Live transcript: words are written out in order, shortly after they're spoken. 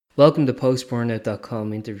Welcome to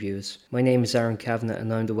PostBurnout.com interviews. My name is Aaron Kavanagh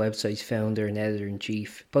and I'm the website's founder and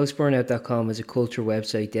editor-in-chief. PostBurnout.com is a culture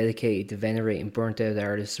website dedicated to venerating burnt-out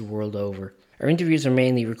artists the world over. Our interviews are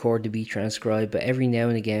mainly recorded to be transcribed, but every now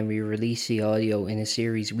and again we release the audio in a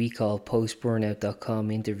series we call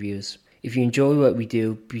PostBurnout.com interviews. If you enjoy what we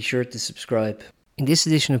do, be sure to subscribe. In this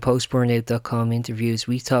edition of PostBurnout.com interviews,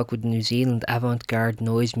 we talk with New Zealand avant-garde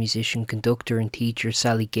noise musician, conductor and teacher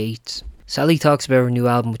Sally Gates. Sally talks about her new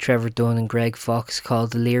album with Trevor Dunn and Greg Fox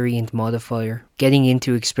called Deliriant Modifier, getting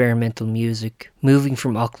into experimental music, moving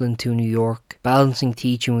from Auckland to New York, balancing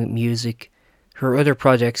teaching with music, her other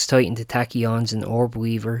projects Titan to Tachyons and Orb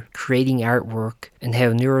Weaver, creating artwork, and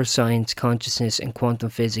how neuroscience, consciousness and quantum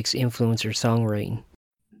physics influence her songwriting.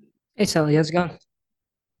 Hey Sally, how's it going?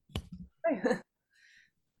 Hi.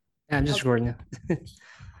 I'm just How's recording now.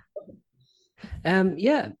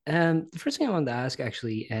 The first thing I wanted to ask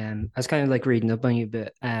actually, I was kind of like reading up on you a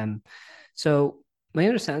bit. So my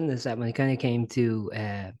understanding is that when it kind of came to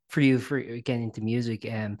for you for getting into music,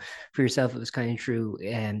 for yourself, it was kind of through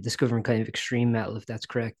discovering kind of extreme metal, if that's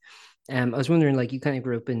correct. I was wondering, like, you kind of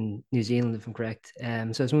grew up in New Zealand, if I'm correct. So I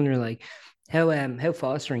was wondering, like, how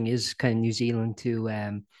fostering is kind of New Zealand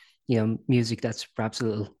to music that's perhaps a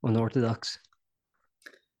little unorthodox.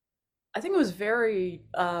 I think it was very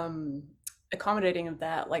accommodating of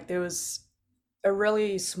that. Like there was a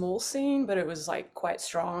really small scene, but it was like quite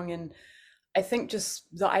strong. And I think just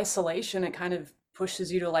the isolation, it kind of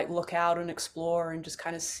pushes you to like look out and explore and just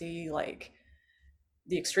kind of see like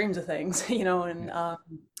the extremes of things, and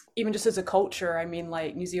even just as a culture, I mean,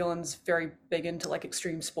 like New Zealand's very big into like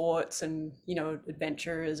extreme sports and,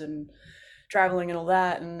 adventures and traveling and all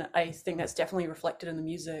that. And I think that's definitely reflected in the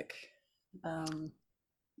music. Um,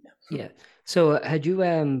 Yeah. So had you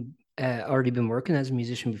already been working as a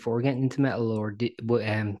musician before getting into metal, or did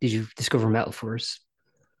you discover metal first?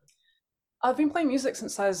 I've been playing music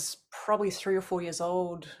since I was probably 3 or 4 years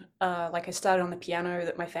old. Like I started on the piano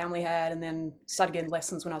that my family had, and then started getting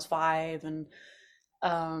lessons when I was 5. And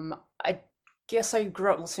I guess I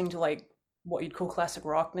grew up listening to like what you'd call classic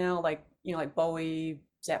rock now, like like Bowie,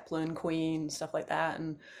 Zeppelin, Queen, stuff like that.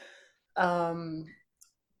 And um,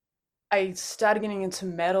 I started getting into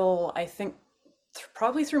metal. I think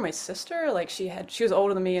probably through my sister. Like she was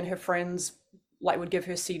older than me, and her friends like would give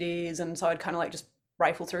her CDs, and so I'd kind of like just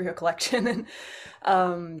rifle through her collection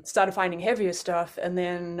and started finding heavier stuff. And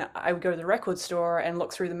then I would go to the record store and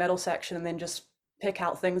look through the metal section, and then just pick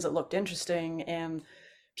out things that looked interesting. And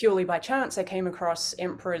purely by chance, I came across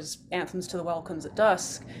Emperor's Anthems to the Welkins at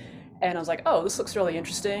Dusk, and I was like, "Oh, this looks really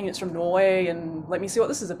interesting. It's from Norway, and let me see what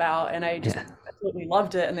this is about." And I just Yeah. absolutely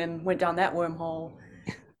loved it, and then went down that wormhole.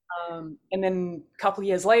 And then a couple of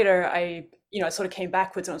years later, I sort of came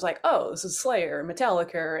backwards and was like, oh, this is Slayer,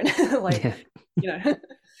 Metallica, and like, Yeah. you know,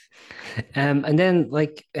 And then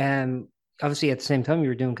like obviously at the same time you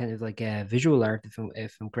were doing kind of like visual art,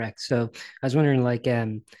 if I'm correct. So I was wondering, like, I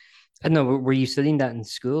don't know, were you studying that in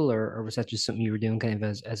school, or was that just something you were doing kind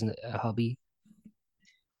of a hobby?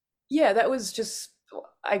 yeah, that was just,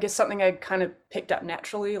 I guess, something I kind of picked up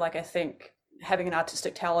naturally. Like, I think having an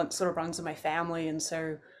artistic talent sort of runs in my family. And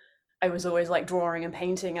so I was always like drawing and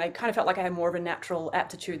painting. And I kind of felt like I had more of a natural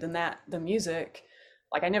aptitude than music.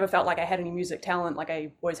 Like, I never felt like I had any music talent. Like,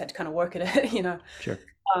 I always had to kind of work at it. Sure.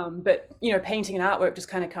 But painting and artwork just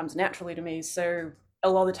kind of comes naturally to me. So a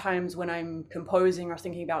lot of the times when I'm composing or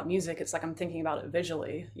thinking about music, it's like I'm thinking about it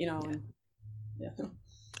visually. Yeah. And yeah.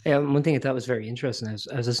 Yeah, one thing I thought was very interesting. I was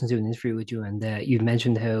listening to an interview with you, and you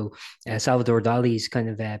mentioned how Salvador Dali's kind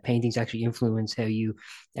of paintings actually influence how you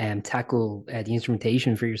tackle the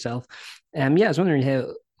instrumentation for yourself. Yeah, I was wondering how,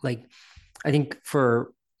 like, I think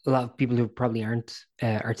for a lot of people who probably aren't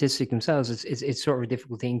artistic themselves, it's sort of a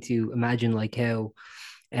difficult thing to imagine, like, how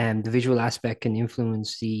the visual aspect can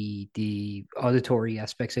influence the auditory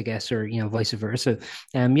aspects, I guess, or vice versa.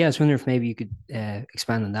 Yeah, I was wondering if maybe you could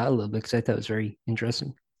expand on that a little bit, because I thought it was very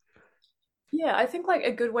interesting. Yeah, I think like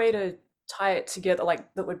a good way to tie it together,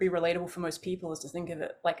 like that would be relatable for most people, is to think of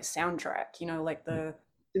it like a soundtrack, like the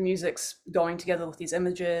music's going together with these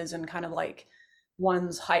images and kind of like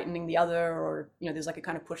one's heightening the other, or there's like a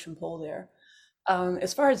kind of push and pull there.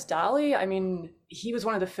 As far as Dali, I mean, he was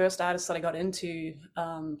one of the first artists that I got into,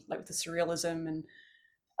 like with the surrealism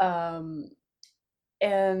um,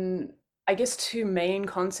 and I guess two main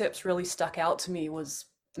concepts really stuck out to me was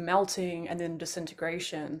the melting and then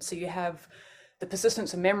disintegration. So you have the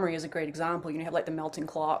persistence of memory is a great example. You have like the melting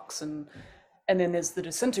clocks, and then there's the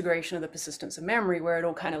disintegration of the persistence of memory, where it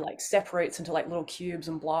all kind of like separates into like little cubes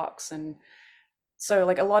and blocks. And so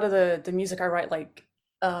like a lot of the music I write,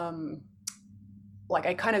 like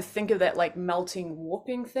I kind of think of that like melting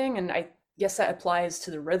warping thing, and I guess that applies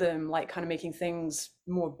to the rhythm, like kind of making things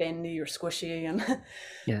more bendy or squishy and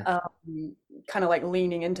Yeah. kind of like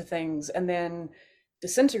leaning into things. And then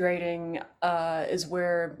disintegrating is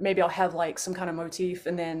where maybe I'll have like some kind of motif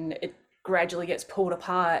and then it gradually gets pulled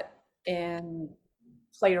apart and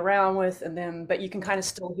played around with, and then but you can kind of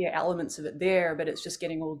still hear elements of it there, but it's just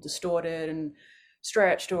getting all distorted and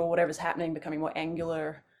stretched or whatever's happening becoming more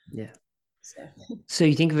angular. Yeah. So So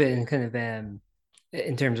you think of it in kind of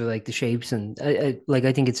in terms of like the shapes, and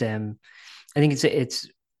I think it's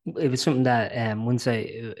it was something that once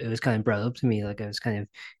it was kind of brought up to me, like I was kind of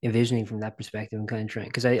envisioning from that perspective and kind of trying,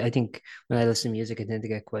 because I think when I listen to music I tend to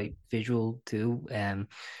get quite visual too.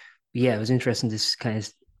 Yeah, it was interesting to kind of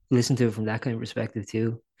listen to it from that kind of perspective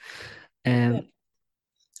too. yeah. Um,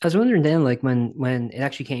 I was wondering then, like when it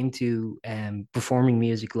actually came to performing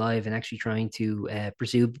music live and actually trying to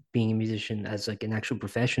pursue being a musician as like an actual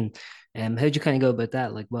profession, how'd you kind of go about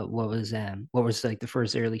that? Like what was like the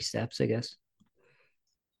first early steps, I guess?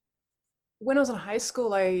 When I was in high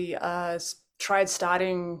school, I tried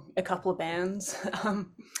starting a couple of bands.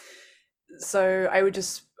 So I would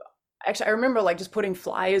just actually I remember like just putting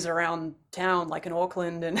flyers around town, like in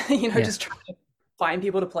Auckland, and Yeah, just trying to find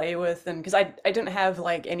people to play with. And because I didn't have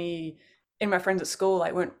like any in my friends at school,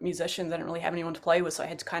 like weren't musicians. I didn't really have anyone to play with, so I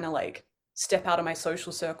had to kind of like step out of my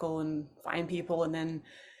social circle and find people. And then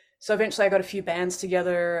so eventually I got a few bands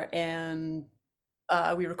together, and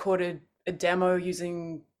we recorded a demo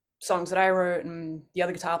using songs that I wrote and the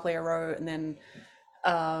other guitar player wrote, and then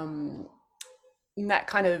um, that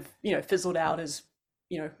kind of fizzled out as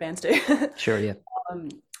bands do. sure, yeah, um,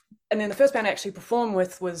 and then the first band I actually performed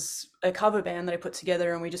with was a cover band that I put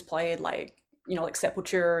together, and we just played like like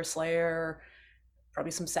Sepultura, Slayer,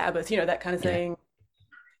 probably some Sabbath, that kind of yeah, thing.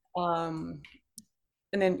 Um,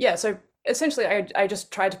 and then yeah, so essentially I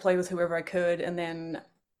just tried to play with whoever I could, and then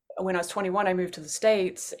when I was 21, I moved to the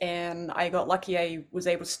States and I got lucky. I was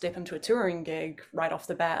able to step into a touring gig right off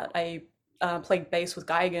the bat. I played bass with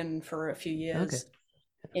Geigen for a few okay, years,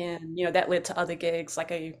 and that led to other gigs.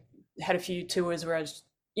 Like I had a few tours where I was,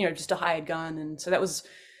 just a hired gun, and so that was,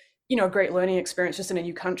 a great learning experience just in a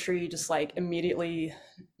new country, just like immediately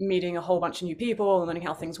meeting a whole bunch of new people and learning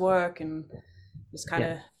how things work, and just kind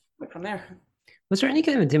yeah. of went from there. Was there any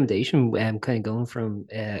kind of intimidation, kind of going from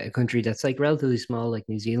a country that's like relatively small, like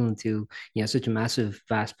New Zealand, to such a massive,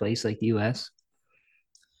 vast place like the US?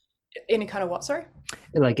 Any kind of what? Sorry.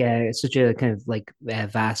 Like such a kind of like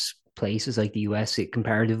vast places like the US, it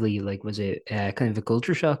comparatively, like, was it kind of a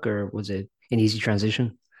culture shock, or was it an easy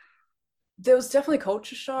transition? There was definitely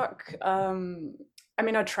culture shock. I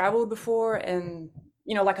mean, I traveled before, and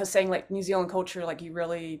like I was saying, like New Zealand culture, like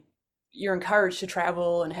you're encouraged to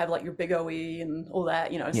travel and have like your big OE and all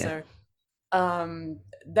that, Yeah, So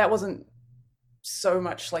that wasn't so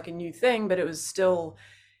much like a new thing, but it was still,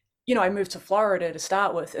 I moved to Florida to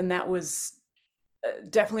start with, and that was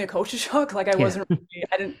definitely a culture shock. Like yeah.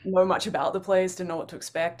 I didn't know much about the place, didn't know what to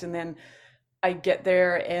expect, and then I get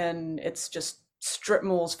there and it's just strip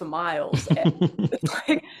malls for miles. And it's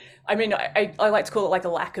like, I mean, I like to call it like a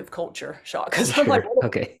lack of culture shock because I'm like, Sure.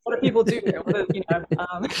 Okay. what do people do here?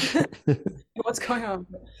 What's going on?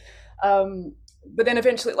 Um, but then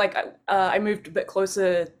eventually, like, I moved a bit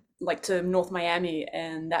closer, like to North Miami,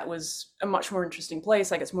 and that was a much more interesting place.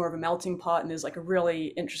 Like, it's more of a melting pot, and there's like a really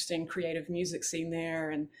interesting creative music scene there.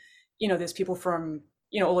 And, there's people from,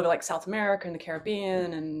 all over like South America and the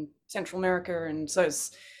Caribbean and Central America. And so it's,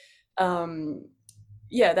 um,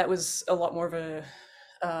 yeah, that was a lot more of a,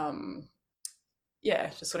 um, yeah,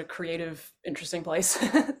 just sort of creative, interesting place.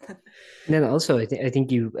 And then also, I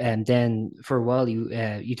think you then for a while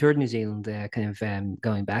you toured New Zealand, kind of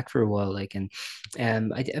going back for a while, like, and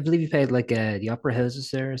I believe you played like the opera houses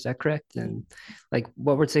there. Is that correct? And like,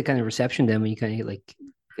 what was the kind of reception then when you kind of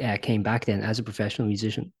like came back then as a professional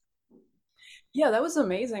musician? Yeah, that was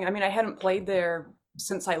amazing. I mean, I hadn't played there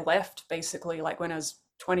since I left, basically, like when I was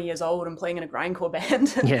 20 years old and playing in a grindcore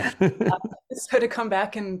band. Yeah, So to come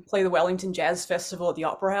back and play the Wellington Jazz Festival at the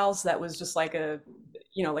Opera House, that was just like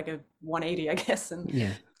like a 180, I guess. And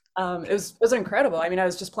yeah, it was incredible. I mean, I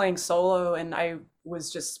was just playing solo, and I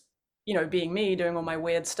was just, being me, doing all my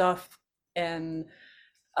weird stuff. And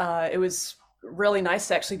it was really nice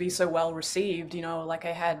to actually be so well received. Like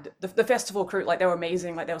I had the festival crew, like they were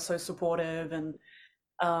amazing, like they were so supportive, and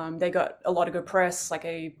they got a lot of good press. Like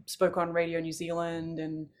I spoke on Radio New Zealand,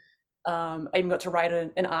 and I even got to write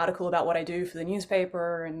an article about what I do for the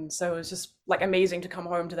newspaper. And so it was just like amazing to come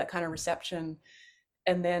home to that kind of reception.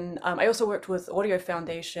 And then I also worked with Audio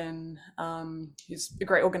Foundation, who's a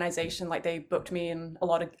great organization. Like they booked me in a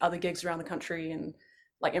lot of other gigs around the country and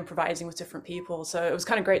like improvising with different people. So it was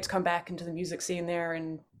kind of great to come back into the music scene there,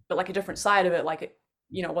 and but like a different side of it. Like it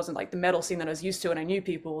wasn't like the metal scene that I was used to, and I knew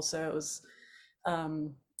people. So it was,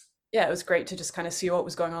 um, yeah, it was great to just kind of see what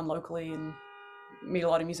was going on locally and meet a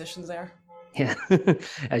lot of musicians there. Yeah,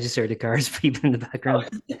 I just heard the cars beeping in the Oh,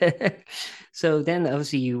 background. So then,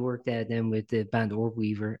 obviously, you worked then with the band Orb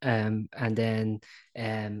Weaver, and then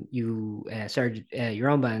you started your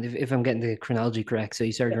own band. If I'm getting the chronology correct, so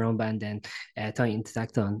you started yeah. your own band then, Titan to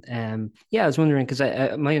Tacton. Yeah, I was wondering because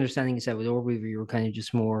my understanding is that with Orb Weaver, you were kind of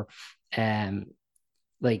just more, um,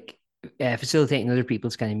 like. Facilitating other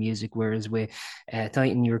people's kind of music, whereas with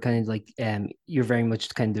Titan, you were kind of like you're very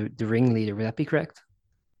much kind of the ringleader. Would that be correct?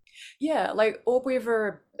 Yeah, like Orb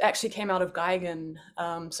Weaver actually came out of Geigen.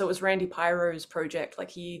 So it was Randy Pyro's project.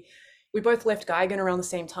 We both left Geigen around the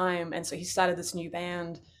same time, and so he started this new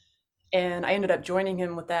band, and I ended up joining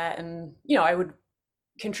him with that. And I would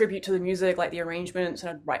contribute to the music, like the arrangements, and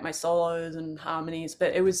I'd write my solos and harmonies.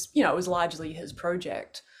 But it was largely his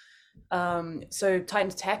project. So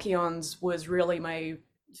Titans Tachyons was really my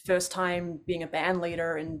first time being a band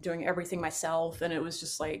leader and doing everything myself, and it was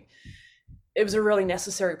just like it was a really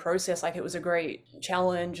necessary process. Like it was a great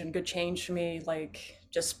challenge and good change for me, like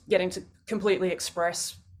just getting to completely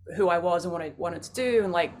express who I was and what I wanted to do,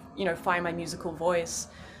 and like find my musical voice.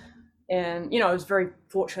 And I was very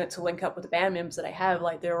fortunate to link up with the band members that I have.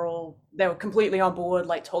 Like they were completely on board,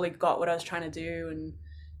 like totally got what I was trying to do.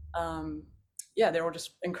 And yeah, they're all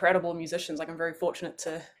just incredible musicians. Like I'm very fortunate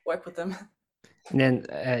to work with them. And then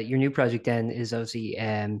your new project then is obviously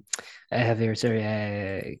I have here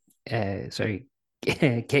sorry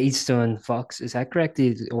Keystone Fox. Is that correct? The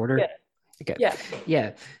Yeah, order? Okay. yeah.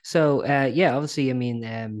 Yeah. So yeah, obviously, I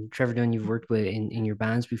mean, Trevor Dunn, you've worked with in your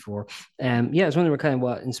bands before. Yeah, I was wondering what kind of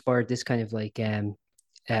what inspired this kind of like I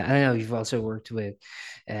know you've also worked with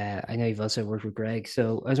I know you've also worked with Greg.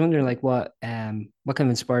 So I was wondering like what kind of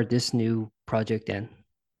inspired this new project then?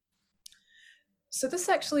 So this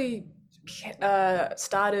actually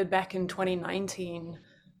started back in 2019.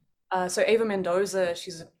 So Ava Mendoza,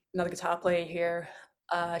 she's another guitar player here.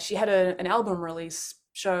 She had an album release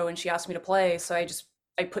show and she asked me to play. So I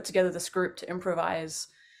put together this group to improvise.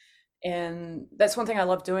 And that's one thing I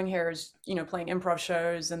love doing here is, playing improv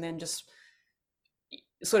shows and then just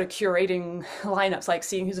sort of curating lineups, like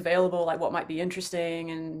seeing who's available, like what might be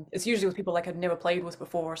interesting. And it's usually with people like I've never played with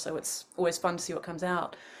before. So it's always fun to see what comes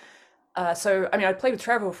out. So, I mean, I played with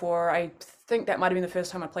Trevor before. I think that might have been the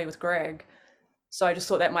first time I played with Greg. So I just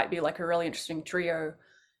thought that might be like a really interesting trio.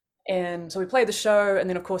 And so we played the show, and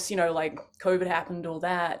then of course, like COVID happened, all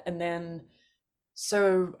that. And then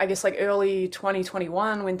so I guess like early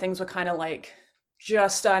 2021 when things were kind of like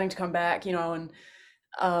just starting to come back, and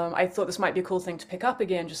I thought this might be a cool thing to pick up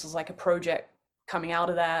again, just as like a project coming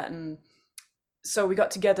out of that. And so we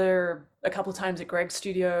got together a couple of times at Greg's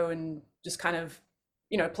studio and just kind of,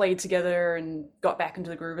 played together and got back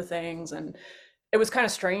into the groove of things. And it was kind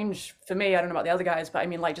of strange for me. I don't know about the other guys, but I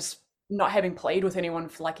mean, like just not having played with anyone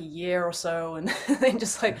for like a year or so, and then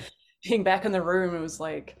just like being back in the room, it was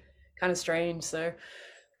like kind of strange. So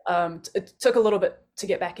it took a little bit to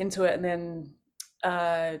get back into it, and then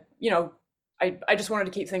uh, you know, I just wanted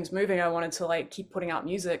to keep things moving. I wanted to like keep putting out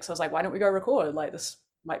music, so I was like, why don't we go record? Like this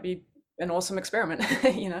might be an awesome experiment,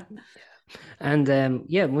 you know? And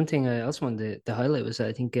yeah, one thing I also wanted to highlight was that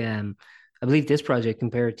I think I believe this project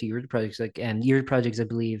compared to your other projects, like your other projects, I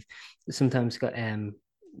believe sometimes got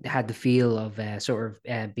had the feel of sort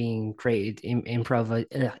of being created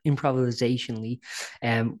improvisationally,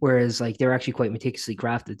 whereas like they're actually quite meticulously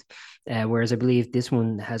crafted. Whereas I believe this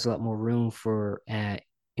one has a lot more room for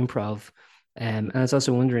improv. And I was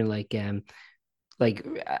also wondering like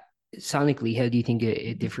sonically, how do you think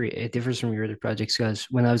it differs from your other projects? Because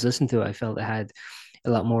when I was listening to it, I felt it had a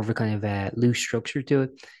lot more of a kind of loose structure to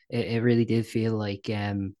it. It really did feel like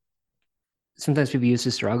sometimes people use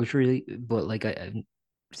this derogatory, but like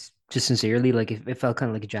just sincerely, like it felt kind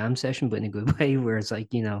of like a jam session, but in a good way, where it's like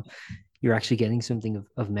you're actually getting something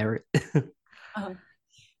of merit. Uh,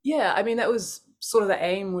 yeah, I mean that was sort of the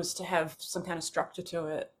aim, was to have some kind of structure to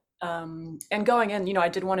it. And going in, I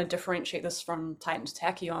did want to differentiate this from Titans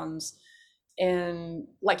Tachyons. And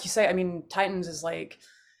like you say, I mean, Titans is like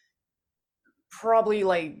probably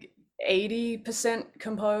like 80%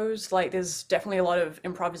 composed. Like there's definitely a lot of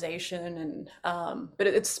improvisation, and but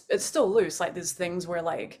it's still loose. Like there's things where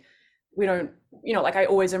like we don't, like I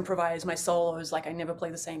always improvise my solos, like I never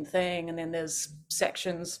play the same thing. And then there's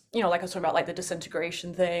sections, like I was talking about, like the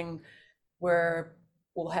disintegration thing, where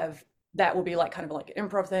we'll have that will be like kind of like an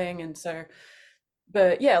improv thing. And so,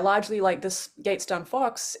 but yeah, largely like this Gates Done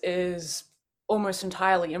Fox is almost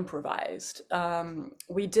entirely improvised.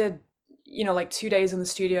 We did, like 2 days in the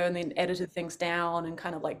studio and then edited things down and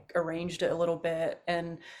kind of like arranged it a little bit.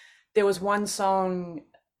 And there was one song,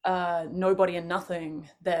 Nobody and Nothing,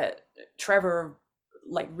 that Trevor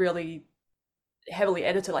like really heavily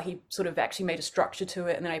edited. Like he sort of actually made a structure to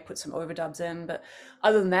it and then I put some overdubs in. But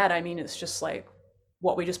other than that, I mean, it's just like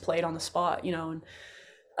what we just played on the spot, and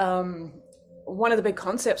um, one of the big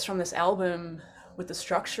concepts from this album with the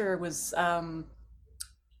structure was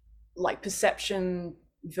like perception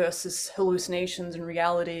versus hallucinations and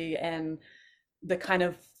reality and the kind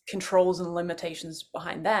of controls and limitations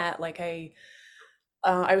behind that. Like I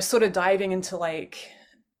was sort of diving into like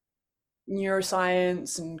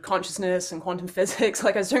neuroscience and consciousness and quantum physics.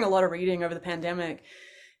 Like I was doing a lot of reading over the pandemic,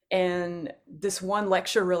 and this one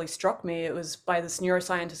lecture really struck me. It was by this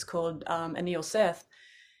neuroscientist called Anil Seth,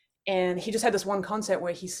 and he just had this one concept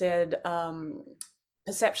where he said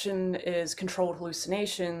perception is controlled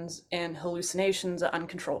hallucinations, and hallucinations are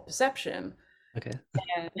uncontrolled perception. Okay.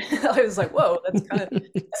 And I was like, whoa,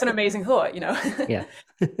 that's an amazing thought, Yeah.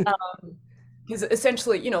 because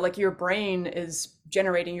essentially, like your brain is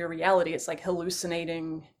generating your reality. It's like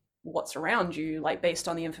hallucinating what's around you, like based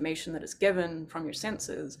on the information that is given from your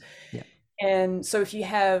senses. Yeah. And so if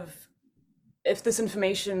this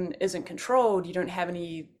information isn't controlled, you don't have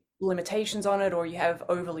any limitations on it, or you have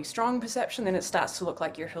overly strong perception, then it starts to look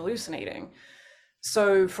like you're hallucinating.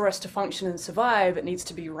 So for us to function and survive, it needs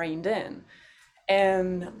to be reined in.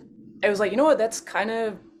 And I was like, you know what, that's kind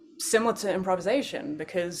of similar to improvisation,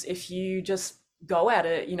 because if you just go at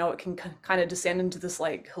it, it can kind of descend into this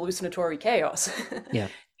like hallucinatory chaos. Yeah.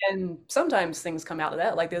 And sometimes things come out of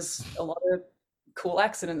that. Like there's a lot of cool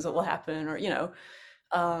accidents that will happen, or,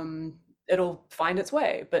 it'll find its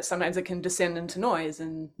way, but sometimes it can descend into noise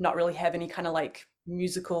and not really have any kind of like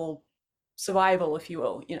musical survival, if you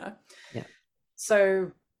will, Yeah. So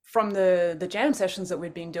from the jam sessions that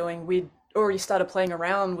we'd been doing, we'd already started playing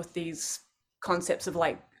around with these concepts of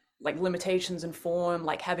like limitations in form,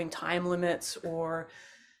 like having time limits, or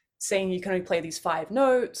saying you can only play these 5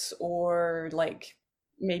 notes, or like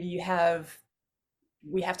maybe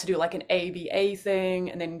we have to do like an A-B-A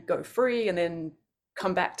thing and then go free and then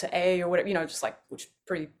come back to A or whatever, just like, which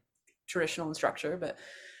pretty traditional in structure. But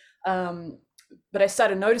I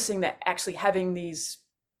started noticing that actually having these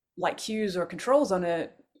like cues or controls on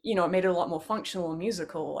it, it made it a lot more functional and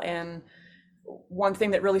musical. And one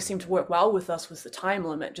thing that really seemed to work well with us was the time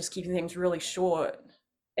limit, just keeping things really short.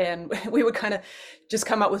 And we would kind of just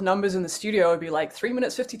come up with numbers in the studio. It'd be like 3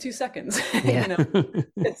 minutes, 52 seconds, Yeah.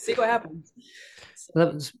 see what happens. Well,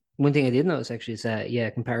 that was one thing I did notice actually is that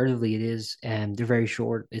yeah, comparatively it is they're very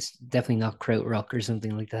short. It's definitely not krautrock or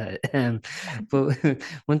something like that. But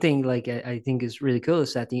one thing like I think is really cool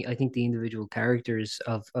is that I think the individual characters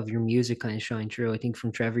of your music kind of shine through. I think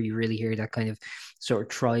from Trevor you really hear that kind of sort of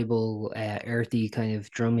tribal, earthy kind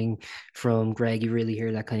of drumming. From Greg you really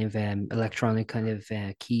hear that kind of electronic kind of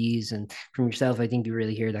keys, and from yourself I think you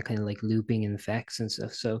really hear that kind of like looping and effects and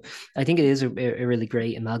stuff. So I think it is a really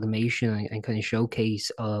great amalgamation and kind of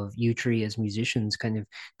showcase of you three as musicians kind of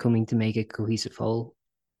coming to make a cohesive whole.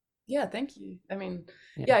 Yeah, thank you. I mean,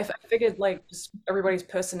 Yeah. yeah, I figured like just everybody's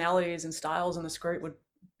personalities and styles in this group would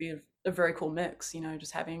be a very cool mix,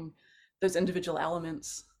 just having those individual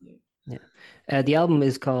elements. Yeah. The album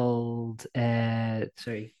is called Delirium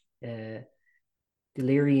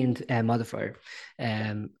Modifier.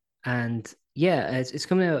 And yeah, it's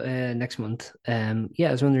coming out next month. Yeah,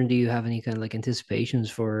 I was wondering, do you have any kind of like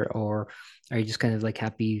anticipations for, or are you just kind of like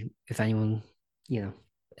happy if anyone,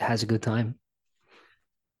 has a good time?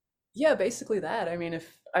 Yeah, basically that. I mean,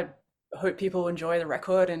 if I hope people enjoy the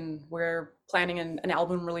record, and we're planning an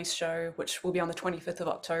album release show, which will be on the 25th of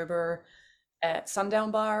October at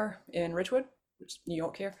Sundown Bar in Ridgewood, which is New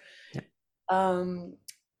York here. Yeah. Um,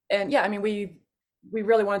 and yeah, I mean, we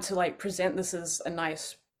really wanted to like present this as a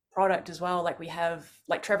nice product as well. Like we have,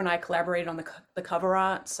 like Trevor and I collaborated on the cover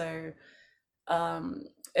art. So um,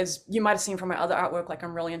 as you might have seen from my other artwork, like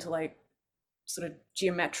I'm really into like sort of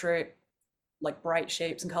geometric, like bright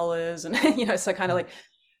shapes and colors, and so kind of like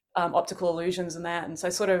optical illusions and that. And so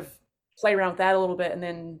I sort of play around with that a little bit. And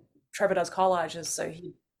then Trevor does collages, so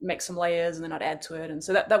he makes some layers and then I'd add to it. And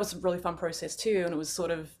so that was a really fun process too. And it was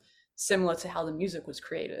sort of similar to how the music was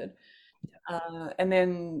created. And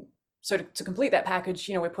then so to complete that package,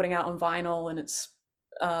 we're putting out on vinyl, and it's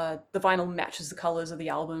the vinyl matches the colors of the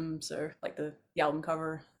album, so like the album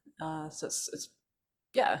cover. So it's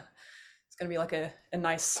yeah, it's gonna be like a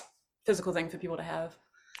nice physical thing for people to have.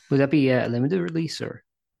 Would that be a limited release or?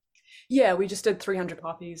 Yeah, we just did 300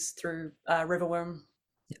 copies through Riverworm.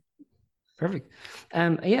 Perfect.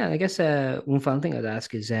 Yeah, I guess one final thing I'd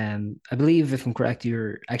ask is, I believe if I'm correct,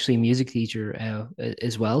 you're actually a music teacher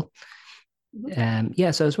as well. Mhm.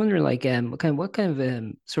 Yeah, so I was wondering, like, what kind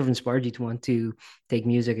of sort of inspired you to want to take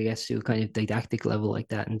music, I guess, to a kind of didactic level like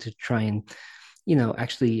that, and to try and,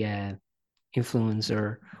 actually influence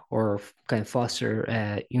or kind of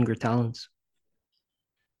foster younger talents.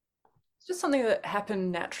 It's just something that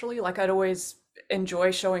happened naturally. Like I'd always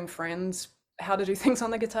enjoy showing friends how to do things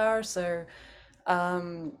on the guitar. So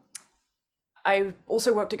um, I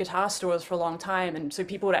also worked at guitar stores for a long time, and so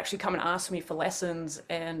people would actually come and ask me for lessons.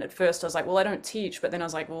 And at first, I was like, "Well, I don't teach," but then I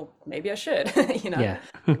was like, "Well, maybe I should," you know. Yeah.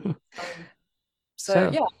 Um,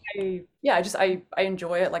 so So, yeah, I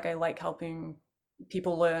enjoy it. Like I like helping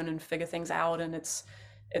people learn and figure things out, and it's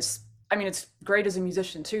I mean it's great as a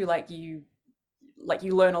musician too. Like you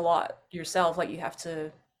learn a lot yourself. Like you have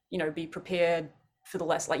to be prepared for the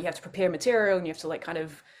lesson. Like you have to prepare material, and you have to like kind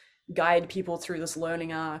of guide people through this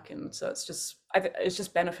learning arc, and so it's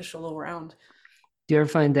just beneficial all around. do you ever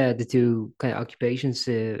find that the two kind of occupations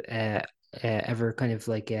ever kind of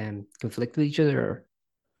like conflict with each other? Or?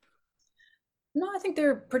 No, I think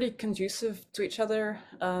they're pretty conducive to each other.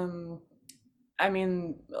 I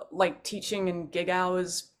mean, like teaching and gig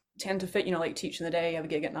hours tend to fit. Like teach in the day, have a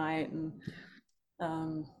gig at night, and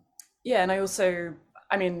um, yeah. And I also,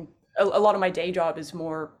 I mean, a lot of my day job is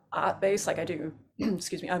more art based. Like I do,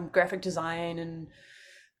 excuse me, graphic design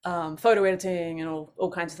and photo editing and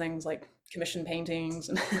all kinds of things like commission paintings,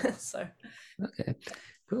 and so. Okay,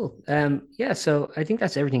 cool. Yeah, so I think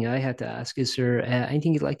that's everything I had to ask. Is there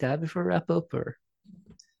anything you'd like to add before we wrap up, or?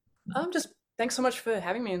 Just thanks so much for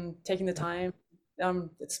having me and taking the time.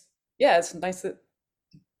 It's yeah, it's nice that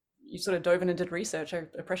you sort of dove in and did research. I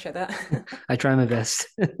appreciate that. I try my best.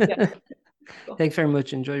 Yeah, cool. Thanks very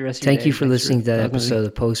much. Enjoy the rest of your Thank day, you and for thanks for Yeah. listening to that talking with me. episode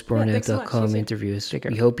of Yeah, thanks so much. You postburnout.com too. interviews. Take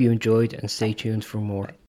We care. hope you enjoyed and stay Bye. tuned for more. Bye.